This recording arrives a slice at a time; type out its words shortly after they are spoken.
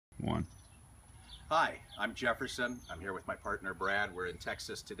One. Hi, I'm Jefferson. I'm here with my partner Brad. We're in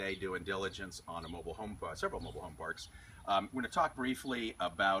Texas today doing diligence on a mobile home, several mobile home parks. We're going to talk briefly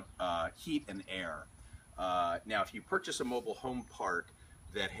about heat and air. Now, if you purchase a mobile home park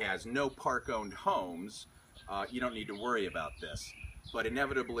that has no park-owned homes, you don't need to worry about this. But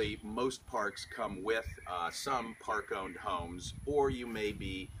inevitably, most parks come with some park-owned homes, or you may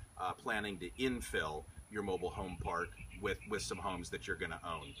be planning to infill your mobile home park with some homes that you're going to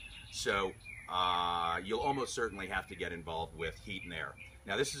own. So you'll almost certainly have to get involved with heat and air.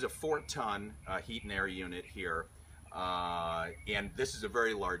 Now, this is a 4-ton heat and air unit here, and this is a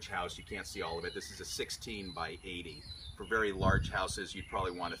very large house. You can't see all of it. This is a 16 by 80. For very large houses, you'd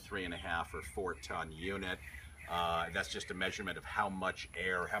probably want a 3.5 or 4-ton unit. That's just a measurement of how much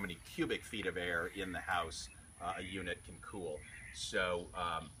air, how many cubic feet of air in the house a unit can cool. So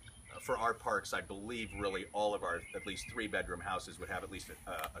for our parks, I believe really all of our at least 3-bedroom houses would have at least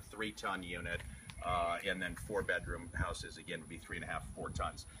a 3-ton unit, and then 4-bedroom houses again would be 3.5, 4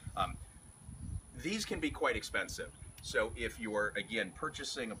 tons. These can be quite expensive. So if you're again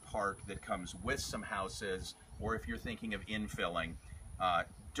purchasing a park that comes with some houses, or if you're thinking of infilling,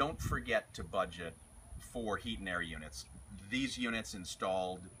 don't forget to budget for heat and air units. These units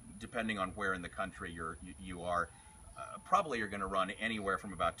installed, depending on where in the country you are, probably are going to run anywhere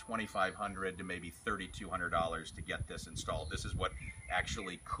from about $2,500 to maybe $3,200 to get this installed. This is what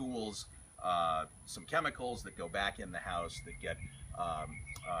actually cools some chemicals that go back in the house that get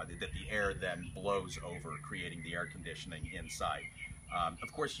that the air then blows over, creating the air conditioning inside.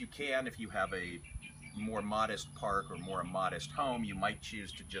 Of course, you can, if you have a more modest park or more modest home, you might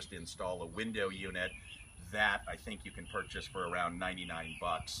choose to just install a window unit. That I think you can purchase for around 99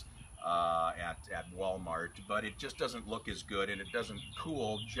 bucks at Walmart, but it just doesn't look as good, and it doesn't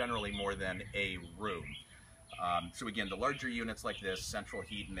cool generally more than a room. So again, the larger units like this, central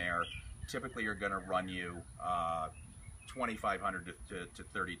heat and air, typically are going to run you $2,500 to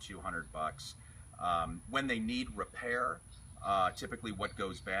 $3,200 bucks. When they need repair, typically what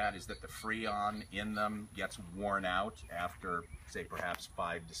goes bad is that the Freon in them gets worn out after, say, perhaps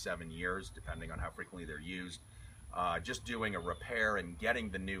 5 to 7 years, depending on how frequently they're used. Just doing a repair and getting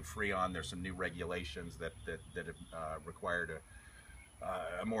the new Freon, there's some new regulations that required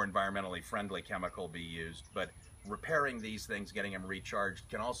a more environmentally friendly chemical be used, but repairing these things, getting them recharged,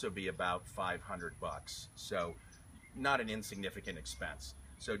 can also be about 500 bucks. So not an insignificant expense.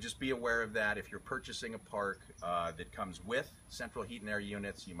 So just be aware of that. If you're purchasing a park that comes with central heat and air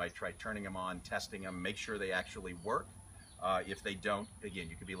units, you might try turning them on, testing them, make sure they actually work. If they don't, again,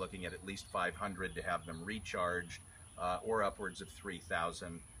 you could be looking at least $500 to have them recharged, or upwards of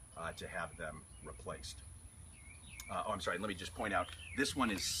 $3,000 to have them replaced. Oh, I'm sorry, let me just point out, this one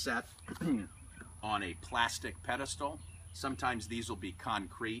is set on a plastic pedestal. Sometimes these will be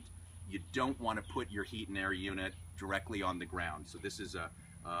concrete. You don't want to put your heat and air unit directly on the ground. So this is a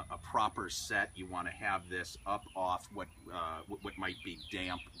proper set. You want to have this up off what might be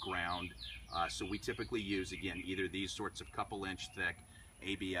damp ground. So we typically use, again, either these sorts of couple-inch thick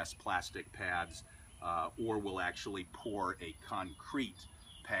ABS plastic pads, or we'll actually pour a concrete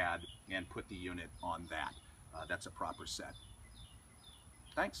pad and put the unit on that. That's a proper set.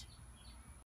 Thanks.